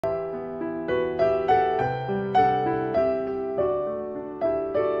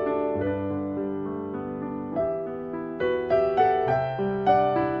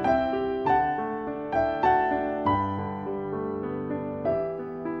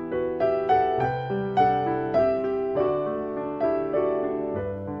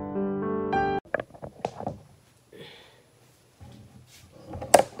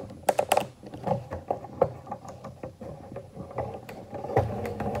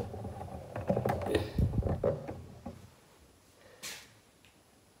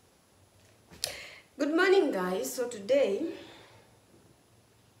guys, so today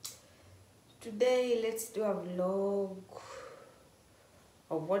let's do a vlog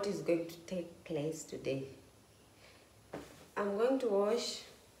of what is going to take place today. I'm going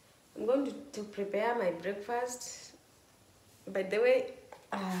to prepare my breakfast. By the way,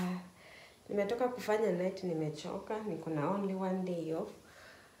 nimetoka kufanya night, nimechoka, niko na only one day off,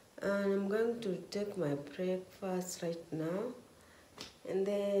 and I'm going to take my breakfast right now, and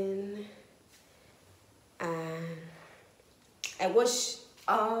then I wash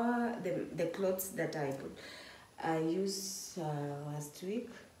all the clothes that I used last week.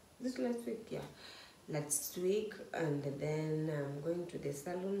 This last week, yeah, last week, and then I'm going to the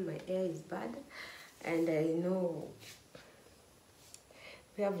salon. My hair is bad, and I know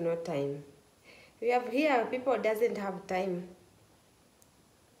we have no time. People doesn't have time.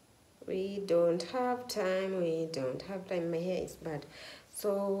 We don't have time. My hair is bad.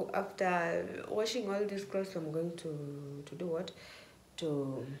 So after washing all these clothes, I'm going to do what?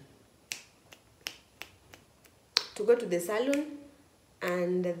 To go to the salon,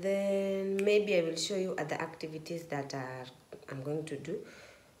 and then maybe I will show you other activities that I'm going to do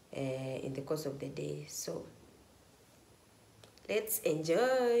in the course of the day. So let's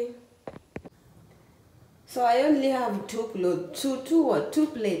enjoy. So I only have two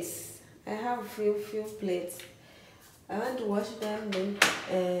plates. I have few plates. I want to wash them, then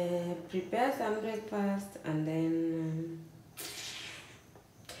prepare some breakfast, and then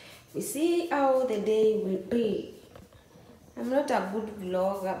we see how the day will be. I'm not a good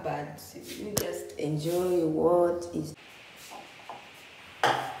vlogger, but you just enjoy what is.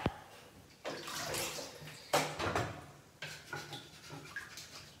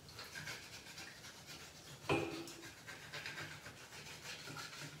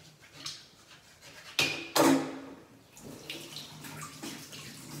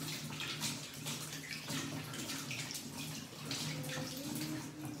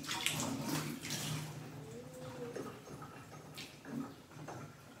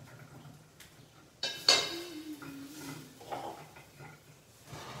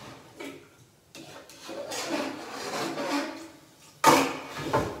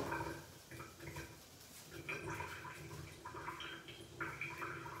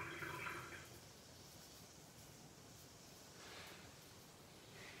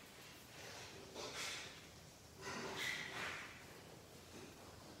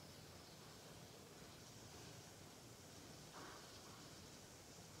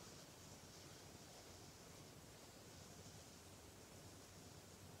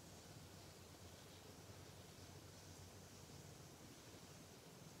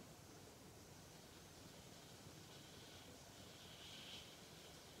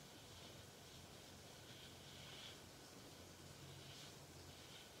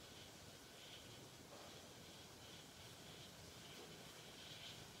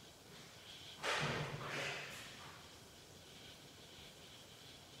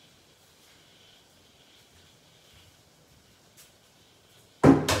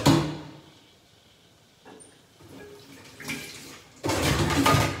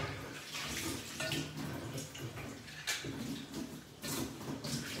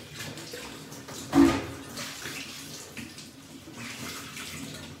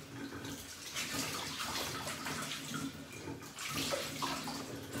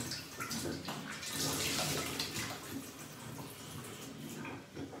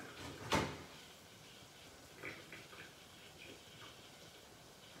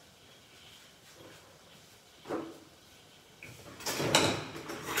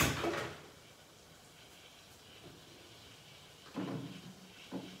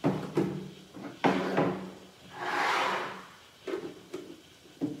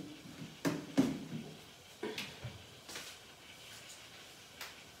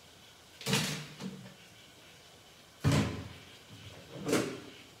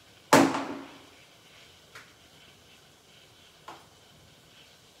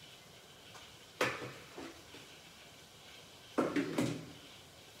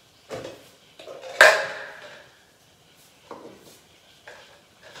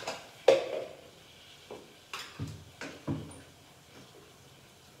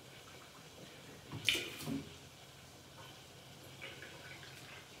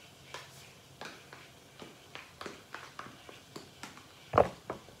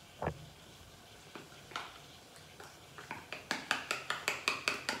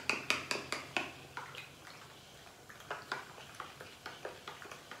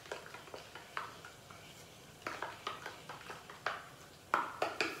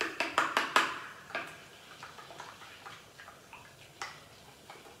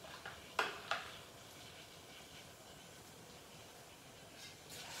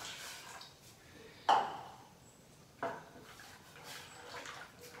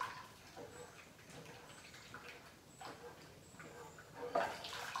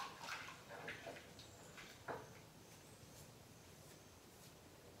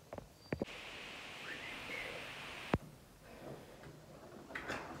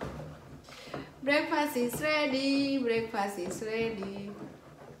 Breakfast is ready. Breakfast is ready.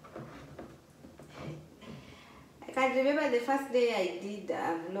 I can remember the first day I did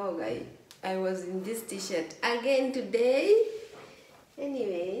a vlog. I was in this t-shirt again today.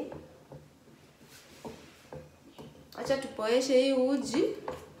 Anyway, acha tupoeshe hii uji.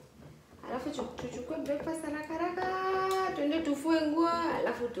 Alafu tuchukue breakfast haraka tuende tufue nguo,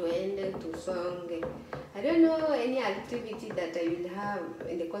 alafu tuende tusonge. I don't know any activity that I will have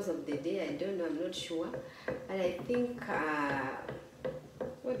in the course of the day. I don't know, I'm not sure. But I think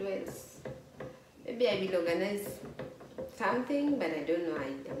what else? Maybe I will organize something, but I don't know.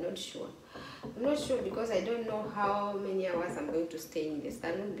 I'm not sure. I'm not sure because I don't know how many hours I'm going to stay in the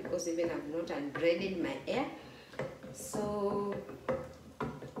salon, because even I've not unbraided my hair. So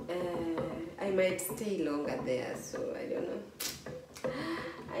I might stay longer there, so I don't know.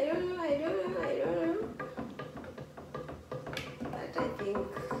 I don't know. But I think,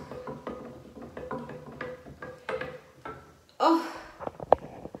 oh,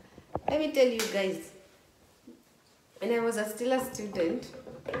 let me tell you guys, when I was still a student,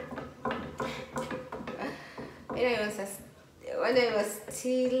 when I was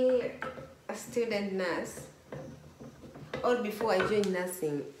still a student nurse, or before I joined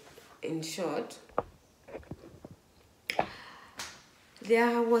nursing, in short,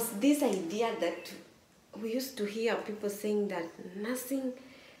 there was this idea that we used to hear people saying that nursing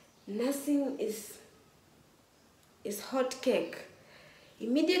is hot cake.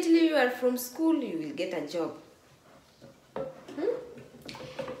 Immediately you are from school, you will get a job.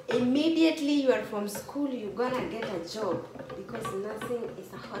 Immediately you are from school, you're gonna get a job, because nursing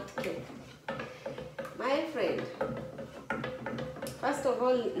is a hot cake. My friend, first of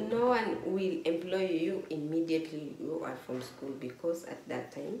all, no one will employ you immediately you are from school, because at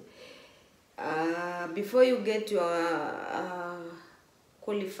that time, before you get your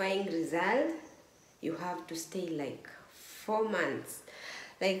qualifying result, you have to stay like 4 months.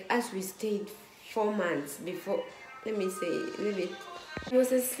 Like as we stayed 4 months before, I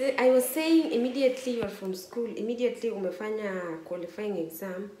was saying immediately you are from school, immediately umefanya qualifying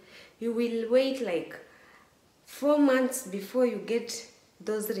exam, you will wait like 4 months before you get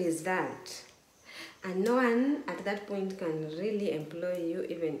those results, and no one at that point can really employ you,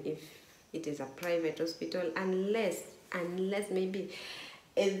 even if it is a private hospital, unless maybe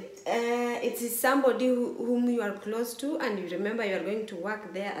it is somebody whom you are close to, and you remember you are going to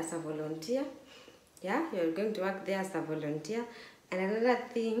work there as a volunteer. Yeah, you are going to work there as a volunteer. And another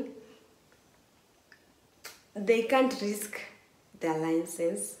thing, they can't risk their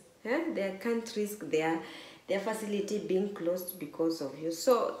license. Yeah? They can't risk their facility being closed because of you.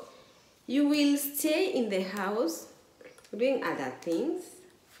 So you will stay in the house doing other things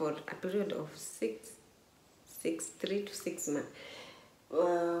for a period of 3 to 6 months,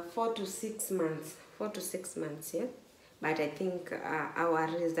 4 to 6 months, yeah. But I think our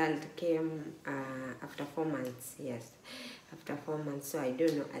result came after 4 months, yes, after 4 months. So I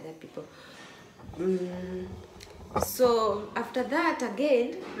don't know other people. So after that,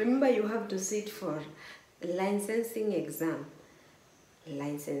 again, remember you have to sit for licensing exam,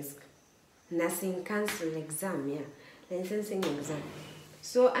 nursing council exam, yeah, licensing exam.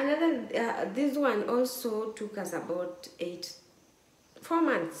 So another, this one also took us about 4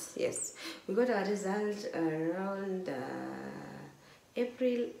 months, yes. We got our result around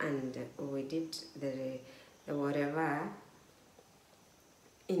April, and we did the whatever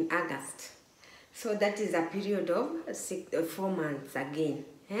in August. So that is a period of 4 months again.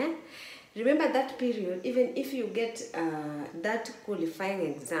 Eh? Remember that period, even if you get that qualifying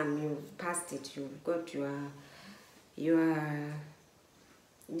exam, you've passed it, you've got your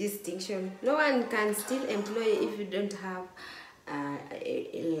distinction. No one can still employ you if you don't have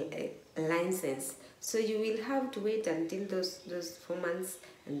a license. So you will have to wait until those 4 months,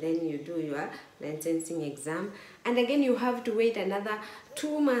 and then you do your licensing exam. And again, you have to wait another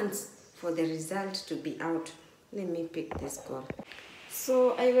 2 months for the result to be out. Let me pick this call.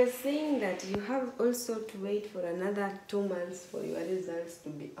 So I was saying that you have also to wait for another 2 months for your results to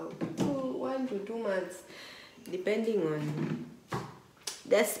be out. 1 to 2 months, depending on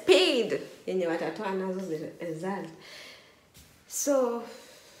the speed yenye watatoa nazo the result. So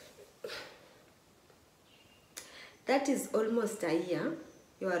that is almost a year.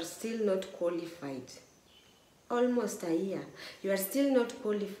 You are still not qualified. Almost a year. You are still not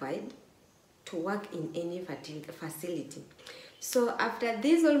qualified to work in any facility. So after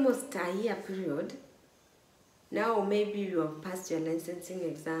this almost a year period, now maybe you have passed your licensing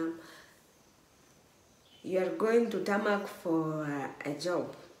exam, you are going to tarmac for a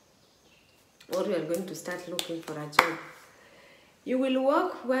job, or you are going to start looking for a job. You will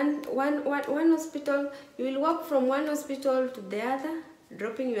walk one hospital. You will walk from one hospital to the other,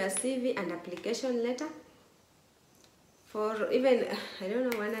 dropping your CV and application letter for even, I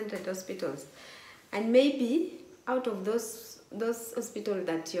don't know, 100 hospitals. And maybe out of those hospitals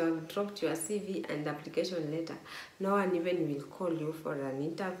that you have dropped your CV and application letter, no one even will call you for an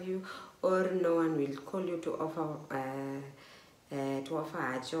interview, or no one will call you to offer a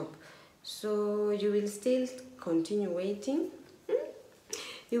job. So you will still continue waiting.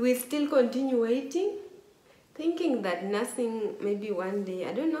 You will still continue waiting, thinking that nothing, maybe one day,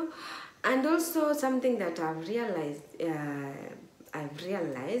 I don't know. And also something that I've realized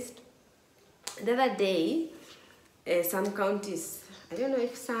the other day, some counties, I don't know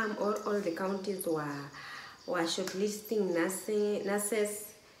if some or all the counties were shortlisting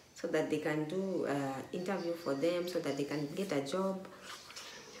nurses so that they can do interview for them, so that they can get a job.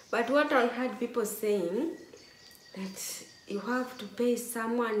 But what I heard people saying, that you have to pay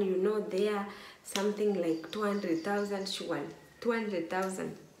someone you know there something like 200,000, sure,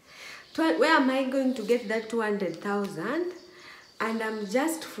 200,000. Where am I going to get that 200,000? And I'm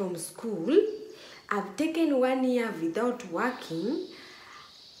just from school. I've taken 1 year without working.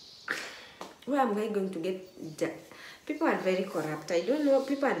 Where am I going to get that? People are very corrupt. I don't know.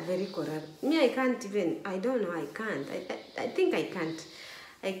 People are very corrupt. Me, I can't even. I don't know. I can't. I think I can't.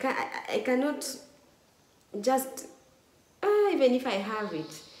 I cannot just. Even if I have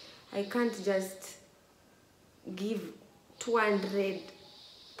it, I can't just give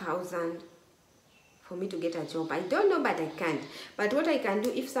 200,000 for me to get a job. I don't know, but I can't. But what I can do,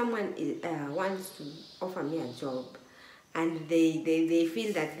 if someone wants to offer me a job and they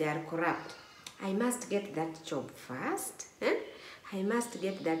feel that they are corrupt, I must get that job first. I must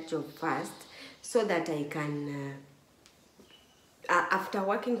get that job first so that I can, after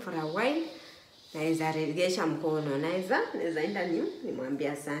working for a while, naweza regesha mkono, naweza enda nimwambie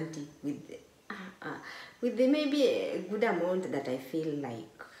asante with the maybe a good amount that I feel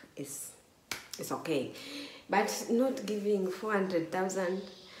like is okay, but not giving 400,000,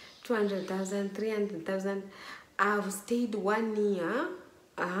 200,000, 300,000. I've stayed 1 year,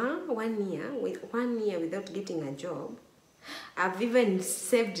 1 year without getting a job. I've even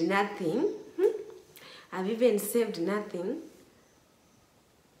saved nothing.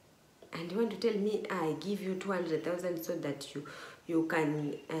 And you want to tell me I give you 200,000 so that you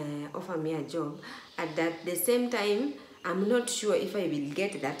can offer me a job? At the same time, I'm not sure if I will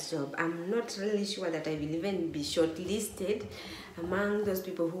get that job. I'm not really sure that I will even be shortlisted among those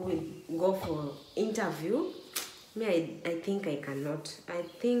people who will go for interview. Me, I think I cannot. I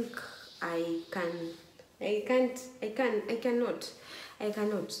think I cannot.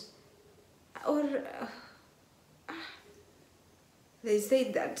 Or they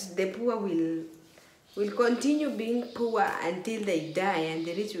say that the poor will continue being poor until they die, and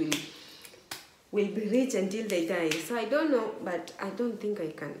the rich will be rich until they die. So I don't know, but I don't think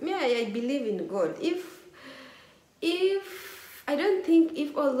I can. Me, I believe in God. If I don't think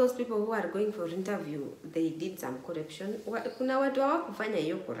if all those people who are going for interview, they did some corruption. Kuna watu hawakufanya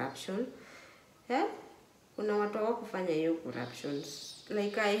hiyo corruption. Kuna watu hawakufanya hiyo corruptions.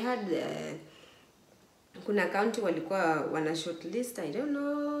 Like I had kuna county walikuwa wana shortlist, I don't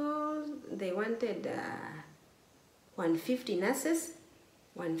know, they wanted 150 nurses,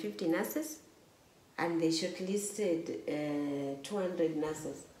 and they shortlisted 200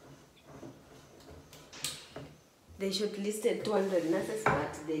 nurses. They shortlisted 200 nurses,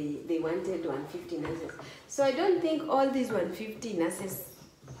 but they wanted 150 nurses. So I don't think all these 150 nurses,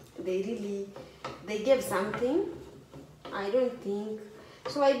 they gave something. I don't think.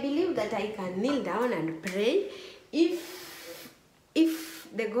 So I believe that I can kneel down and pray. If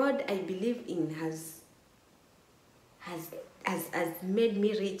the God I believe in has made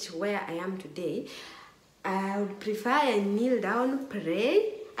me reach where I am today, I would prefer I kneel down,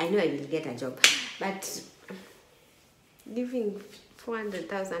 pray. I know I will get a job, but giving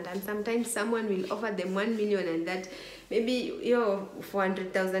 400,000, and sometimes someone will offer them 1 million, and that maybe your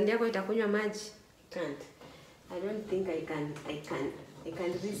 400,000 yako itakunywa maji. Can't. I don't think I can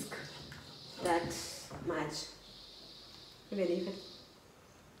risk that much, even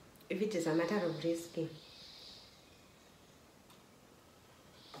if it is a matter of risking.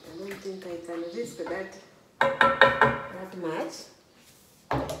 I don't think I can risk that much.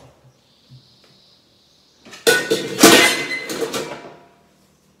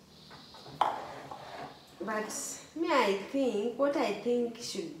 But me, I think what I think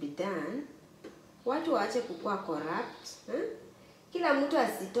should be done, watu waache kukua corrupt. Kila mtu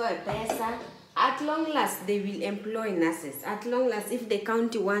asitoe pesa. At long last they will employ nurses. At long last, if the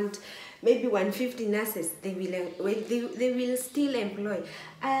county want maybe 150 nurses, they will still employ.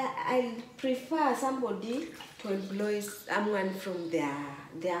 I prefer somebody to employ someone from their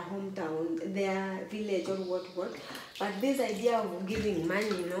hometown, their village or what. But this idea of giving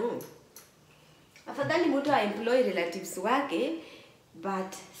money, no. Afadhali mtu employ relatives wake,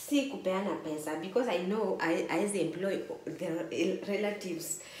 but si kupeana pesa, because I know I employ the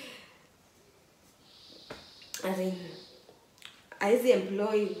relatives. As in, I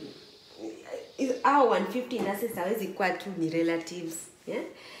employ our 150 nurses hawezi kuwa tu ni relatives, yeah?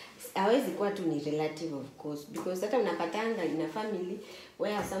 Hawezi kuwa tu ni relative, of course, because hata unapatanga in a family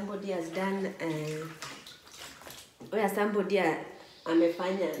where somebody has done where somebody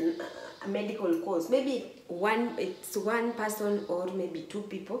amefanya a medical course, maybe it's one person or maybe two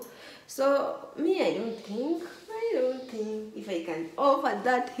people. So me, I don't think if I can offer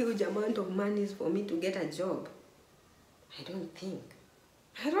that huge amount of money for me to get a job. I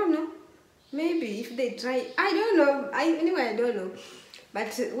don't know. Maybe if they try, I don't know. I don't know.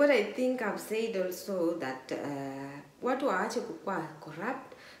 But what I think I've said also, that watu waache kukua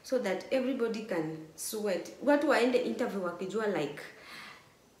corrupt, so that everybody can sweat. Watu waende interview wakijua like,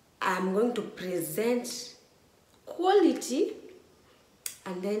 I'm going to present quality,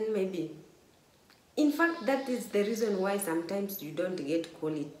 and then maybe, in fact, that is the reason why sometimes you don't get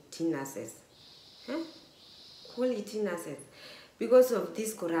quality nurses. Huh? Quality nurses. Because of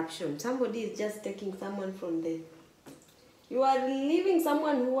this corruption. Somebody is just taking someone from the... You are leaving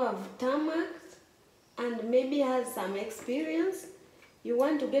someone who have tarmacs and maybe has some experience. You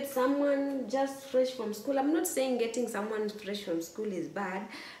want to get someone just fresh from school. I'm not saying getting someone fresh from school is bad,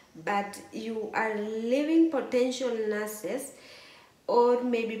 but you are leaving potential nurses or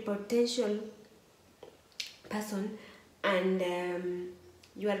maybe potential person, and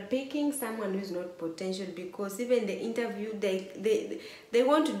you are picking someone who is not potential, because even the interview, they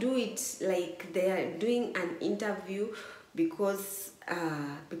want to do it like they are doing an interview because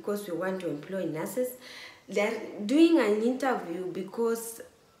we want to employ nurses. They are doing an interview because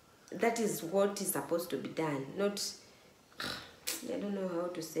that is what is supposed to be done, not... I don't know how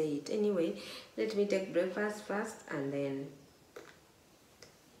to say it. Anyway, let me take breakfast first and then...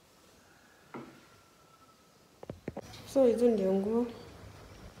 So hizo ndio nguo.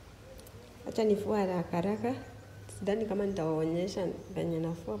 Acha nifue haraka haraka. Sidhani kama nitawaonyesha venye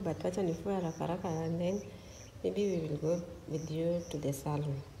nafua, but acha nifue haraka haraka, and then maybe we will go with you to the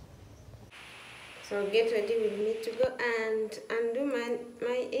salon. So get ready with me to go and undo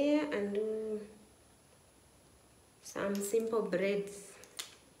my hair and do some simple braids.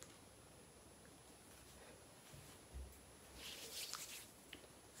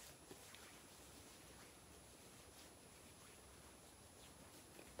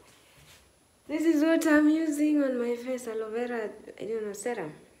 This is what I'm using on my face, aloe vera, I don't know,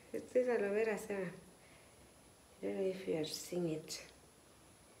 serum. It's this aloe vera serum. I don't know if you are seeing it,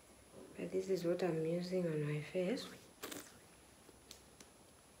 but this is what I'm using on my face.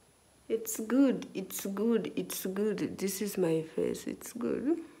 It's good, it's good, it's good. This is my face, it's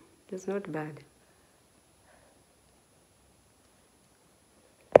good. It's not bad.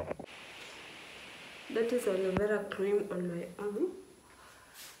 That is aloe vera cream on my arm.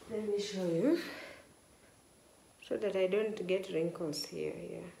 Let me show you, so that I don't get wrinkles here.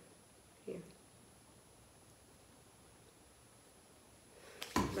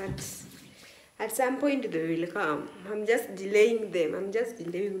 But at some point they will come. I'm just delaying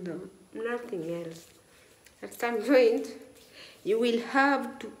them. Nothing else. At some point, you will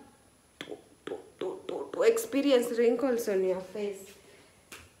have to experience wrinkles on your face.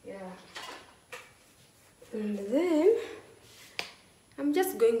 Yeah. And then I'm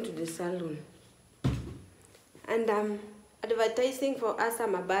just going to the salon, and I'm advertising for Asa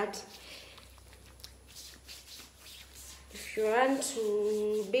Mabati. If you want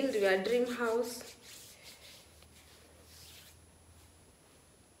to build your dream house,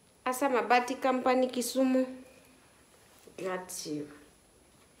 Asa Mabati Company Kisumu got you.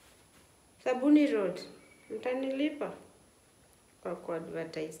 Sabuni Road, mtanilipa kwa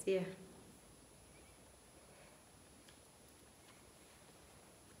kuadvertisia.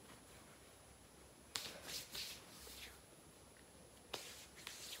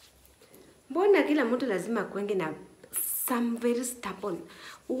 Mbona kila mtu lazima kuenge na some very stubborn,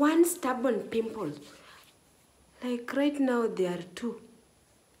 one stubborn pimple? Like right now there are two.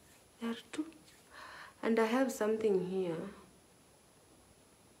 And I have something here.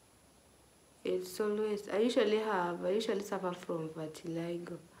 It's always, I usually suffer from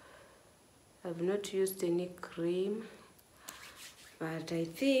vitiligo. I've not used any cream, but I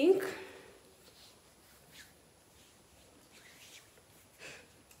think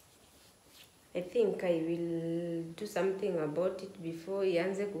I think I will do something about it before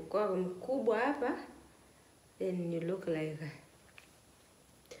ianze kukua mkubwa hapa, then you look like a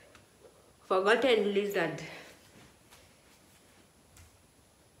forgotten lizard.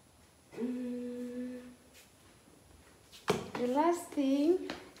 The last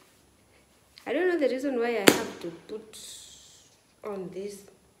thing, I don't know the reason why I have to put on this,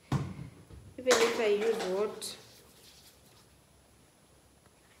 even if I use what,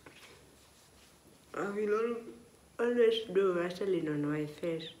 I will always do Vaseline on my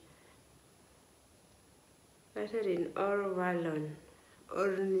face. Vaseline or Valon or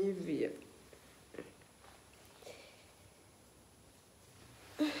Nivea.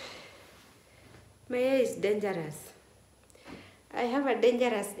 My hair is dangerous. I have a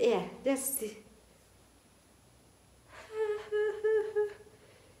dangerous hair. Just see.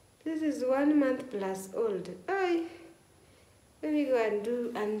 This is 1 month plus old. Let me go and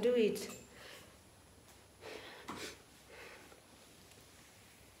undo it.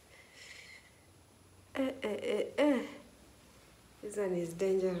 This one is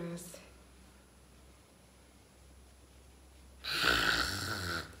dangerous.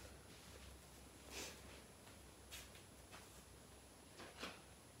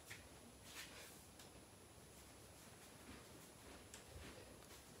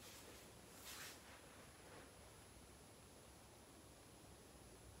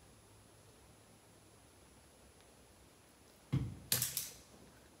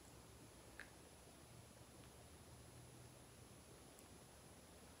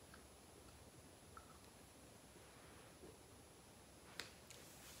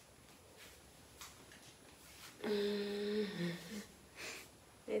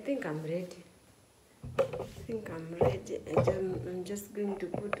 I think I'm ready. I'm just going to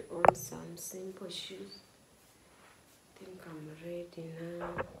put on some simple shoes. I think I'm ready now.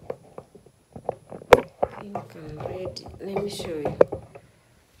 I think I'm ready. Let me show you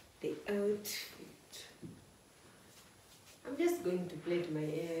the outfit. I'm just going to plait my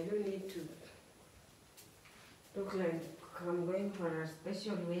hair. I don't need to look like I'm going for a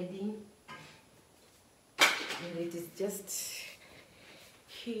special wedding. And it is just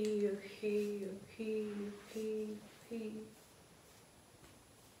here.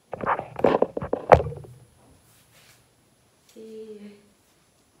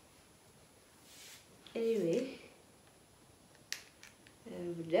 Anyway,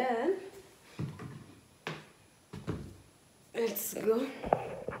 I'm done. Let's go.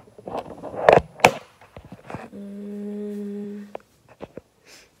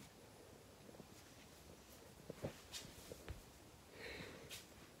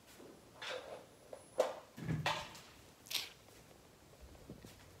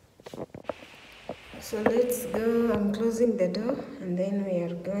 So let's go. I'm closing the door and then we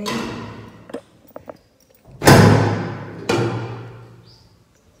are going.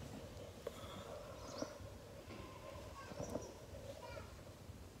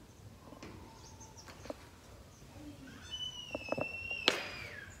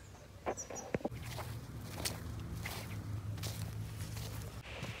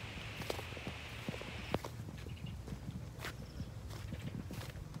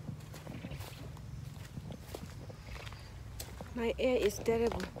 My hair is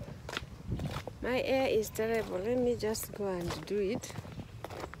terrible. My hair is terrible. Let me just go and do it.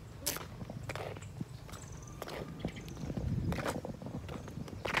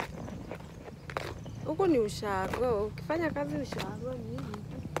 Huku ni ushago. Ukifanya kazi ushago ni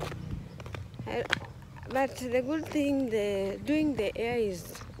hivi. But the good thing doing the hair is,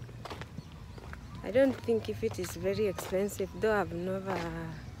 I don't think if it is very expensive, though I've never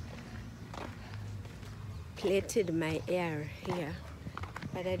plaited my hair here,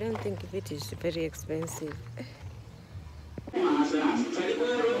 but I don't think if it is very expensive.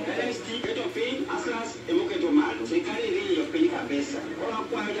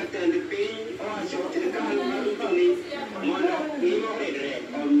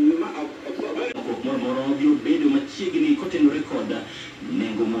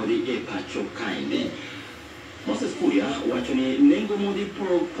 Moses Kuria wacho ni nengo modhi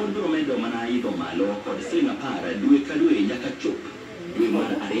pondro medo mana idho malo kod siling apar dwe ka dwe nyaka chop dwe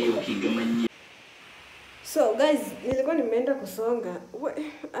mar ariyo higa manyien. So guys, nilikuwa nimeenda kusonga.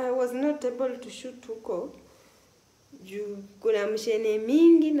 I was not able to shoot huko juu kuna mshene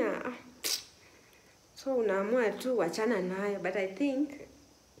mingi na so unaamua tu wachana nayo, but I think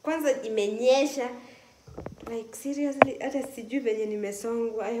kwanza imenyesha. Like seriously, hata sijui venye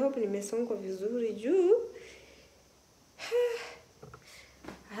nimesongwa. I hope nimesongwa vizuri juu.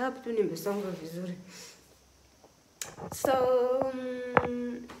 I hope tu nimesongwa vizuri. So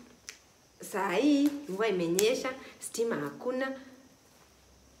saa hii mvua imenyesha, stima hakuna.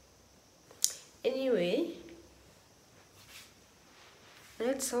 Anyway,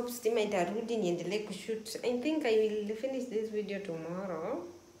 let's hope stima itarudi niendelee kushoot. I think I will finish this video tomorrow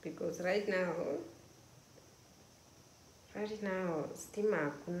because right now stima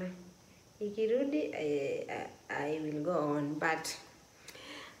hakuna. Ikirudi I will go on, but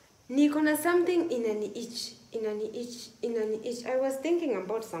niko na something inani itch. I was thinking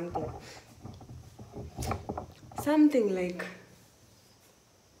about something like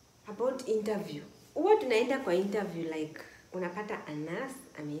about interview. Huwa tunaenda kwa interview, like unapata a nurse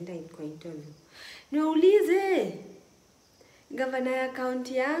ameenda kwa interview. Niulize, gavana ya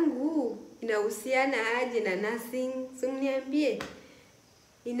county yangu inahusiana aje na nursing? Simniambie.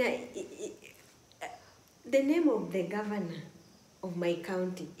 The name of the governor of my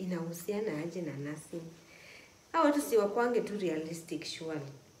county inahusiana aje na nursing? Hao watu si wakwange tu realistic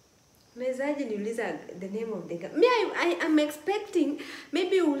surely. Mezaje niuliza the name of the governor? Me, I am expecting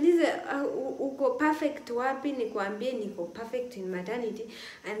maybe uulize uko perfect wapi, nikwambie niko perfect in maternity,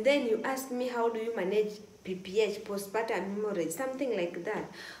 and then you ask me how do you manage PPH, postpartum hemorrhage, something like that.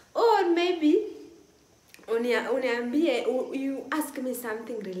 Or maybe uniambie, you ask me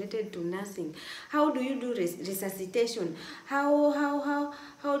something related to nursing. How do you do resuscitation? How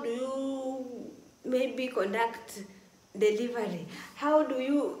do you maybe conduct delivery? How do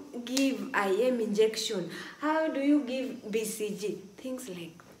you give IM injection? How do you give BCG? Things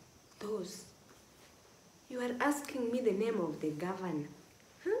like those. You are asking me the name of the governor.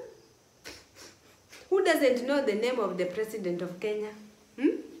 Huh? Who doesn't know the name of the president of Kenya?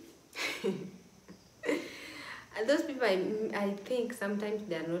 And those people, I think sometimes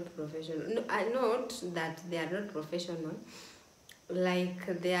they are not professional. No, not that they are not professional.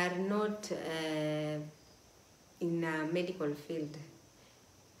 Like they are not in a medical field.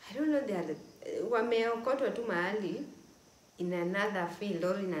 I don't know, they are wameokotwa tu mahali in another field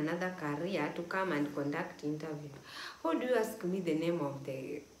or in another career to come and conduct interview. How do you ask me the name of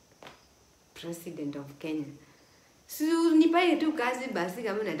the president of Kenya? So nipae tu kazi basi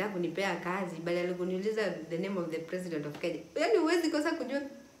kama unataka kunipea kazi, badala ya kuniuliza the name of the president of Kenya. Yaani huwezi kosa kujua.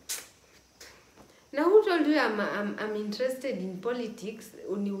 Na who told you I'm interested in politics?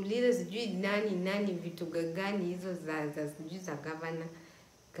 Uniulize sijui nani vitu gani hizo za sijui za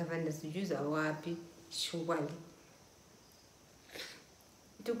governor sijui za wapi shwali.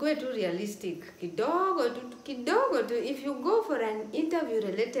 Tukue tu realistic kidogo tu. If you go for an interview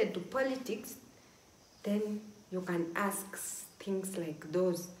related to politics, then you can ask things like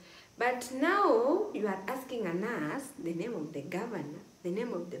those. But now you are asking a nurse the name of the governor, the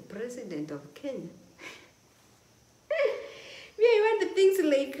name of the president of Kenya. You want the things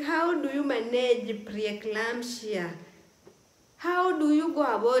like how do you manage preeclampsia? How do you go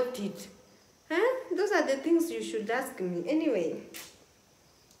about it? Huh? Those are the things you should ask me. Anyway,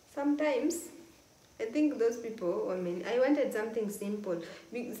 sometimes I think those people, I wanted something simple.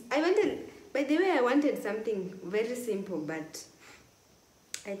 By the way, I wanted something very simple, but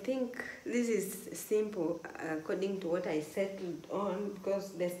I think this is simple according to what I settled on,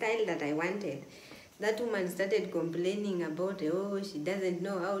 because the style that I wanted, that woman started complaining about, oh, she doesn't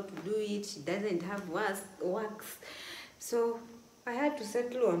know how to do it, she doesn't have works. So I had to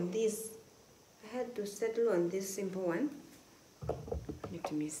settle on this. I had to settle on this simple one.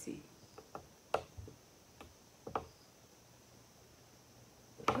 Let me see.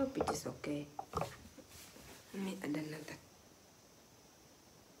 I hope it is okay. Let me add another.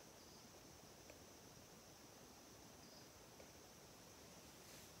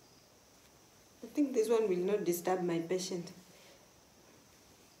 I think this one will not disturb my patient.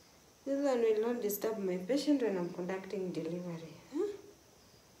 This one will not disturb my patient when I'm conducting delivery. Huh?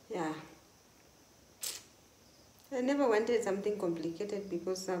 Yeah. I never wanted something complicated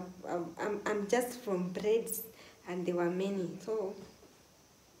because I'm just from braids and there were many.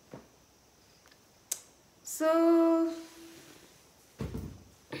 So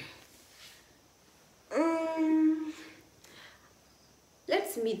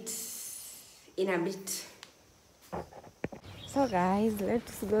let's meet in a bit. So guys,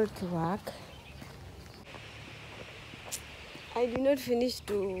 let's go to work. I did not finish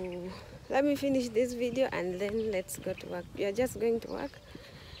let me finish this video and then let's go to work. We are just going to work,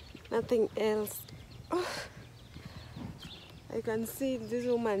 nothing else. Oh, I can see this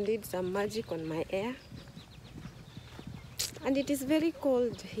woman did some magic on my hair. And it is very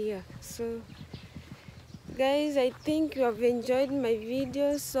cold here. So guys, I think you have enjoyed my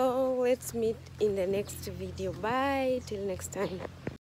video. So let's meet in the next video. Bye, till next time.